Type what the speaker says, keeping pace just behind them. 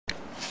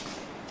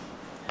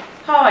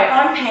Hi,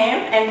 I'm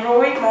Pam and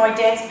Roy, my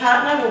dance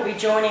partner, will be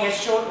joining us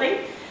shortly.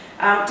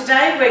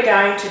 Today we're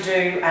going to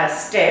do a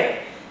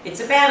step. It's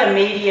about a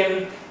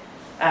medium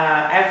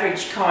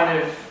average kind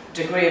of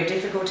degree of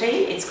difficulty.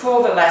 It's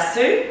called the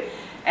Lasso,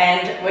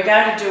 and we're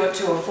going to do it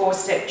to a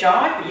 4-step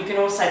jive, but you can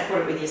also put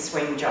it with your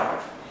swing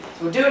jive.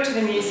 So we'll do it to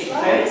the music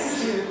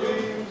first.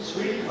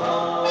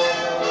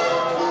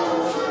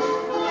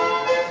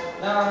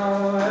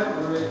 Now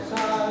every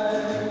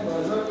time I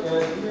look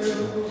at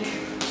you,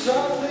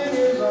 something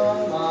is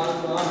on my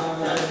mind.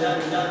 Do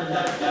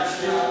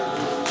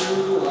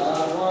I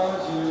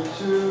want you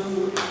to?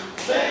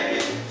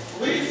 Baby,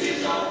 we be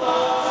so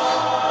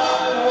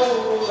far.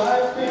 Oh,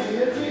 life can be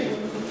a dream.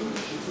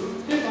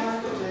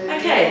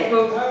 Okay,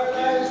 we'll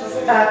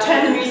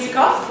turn the music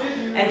off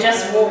and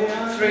just walk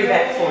through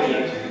that for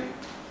you.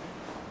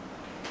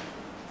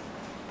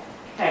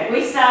 Okay, we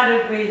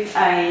started with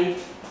a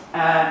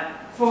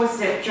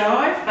 4-step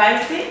jive,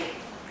 basic,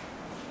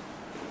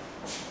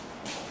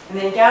 and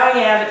then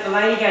going out, the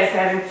lady goes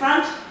out in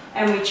front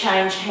and we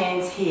change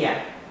hands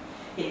here.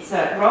 It's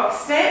a rock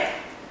step,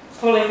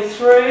 pulling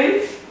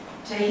through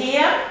to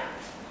here,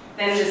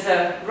 then there's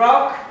a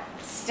rock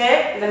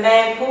step, the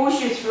man pulls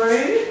you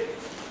through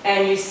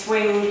and you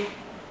swing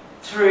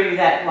through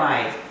that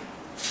way.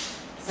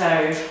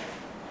 So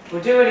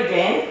we'll do it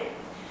again.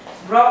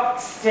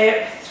 Rock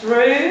step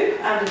through,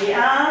 under the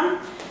arm,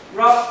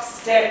 rock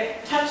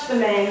step, touch the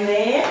man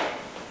there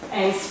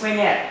and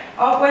swing out.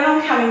 Oh, when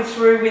I'm coming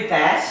through with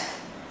that,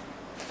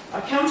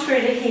 I come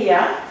through to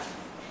here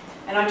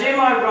and I do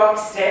my rock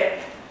step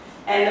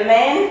and the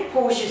man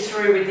pulls you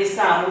through with this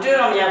arm. We'll do it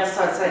on the other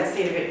side so I can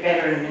see it a bit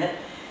better in a minute.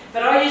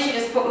 But I usually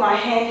just put my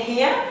hand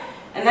here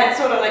and that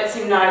sort of lets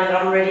him know that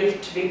I'm ready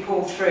to be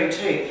pulled through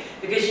too.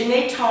 Because you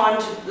need time,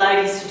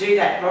 ladies, to do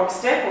that rock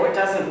step or it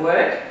doesn't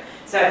work.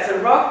 So it's a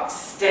rock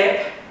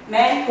step,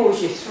 man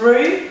pulls you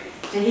through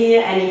to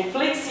here and he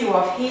flicks you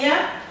off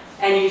here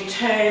and you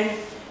turn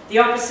the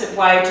opposite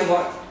way to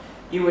what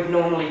you would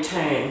normally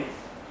turn.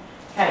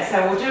 Okay,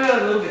 so we'll do it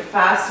a little bit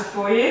faster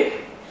for you.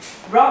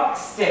 Rock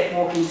step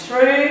walking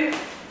through,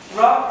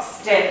 rock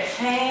step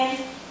hand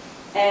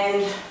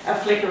and a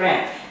flick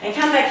around. And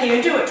come back here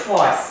and do it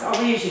twice. I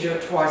will usually do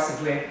it twice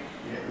if we're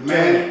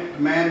the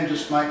man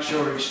just makes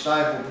sure he's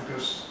stable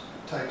because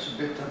it takes a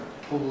bit to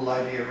pull the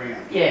lady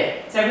around.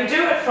 Yeah, so we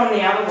do it from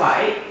the other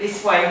way,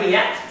 this way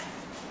here.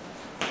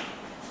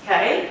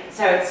 Okay,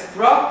 so it's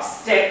rock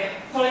step,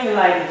 pulling the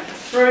lady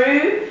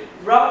through,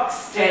 rock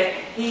step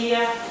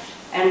here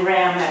and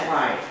round that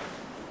way.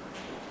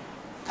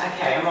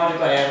 Okay, I might have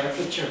got out of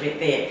the picture a bit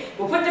there.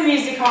 We'll put the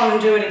music on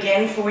and do it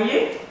again for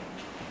you.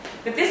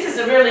 But this is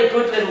a really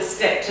good little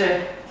step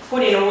to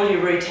put in all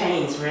your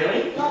routines,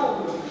 really.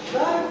 Oh,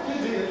 life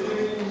can be a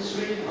dream,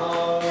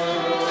 sweetheart.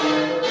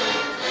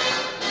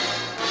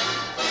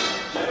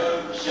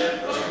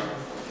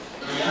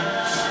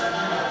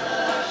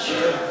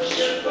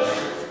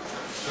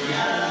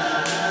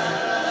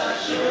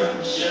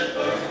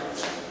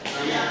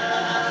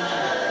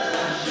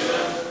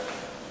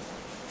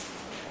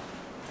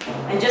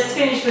 And just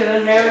finish with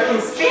an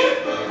American spin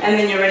and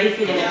then you're ready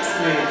for your next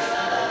move.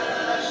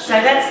 So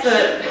that's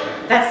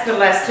the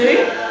Lasso.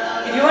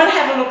 If you want to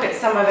have a look at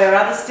some of our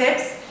other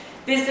steps,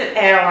 visit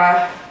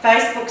our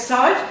Facebook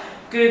site,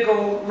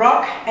 Google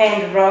Rock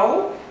and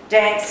Roll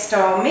Dance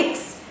Style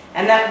Mix,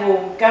 and that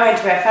will go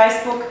into our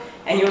Facebook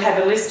and you'll have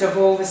a list of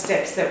all the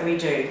steps that we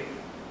do.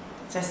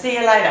 So see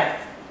you later.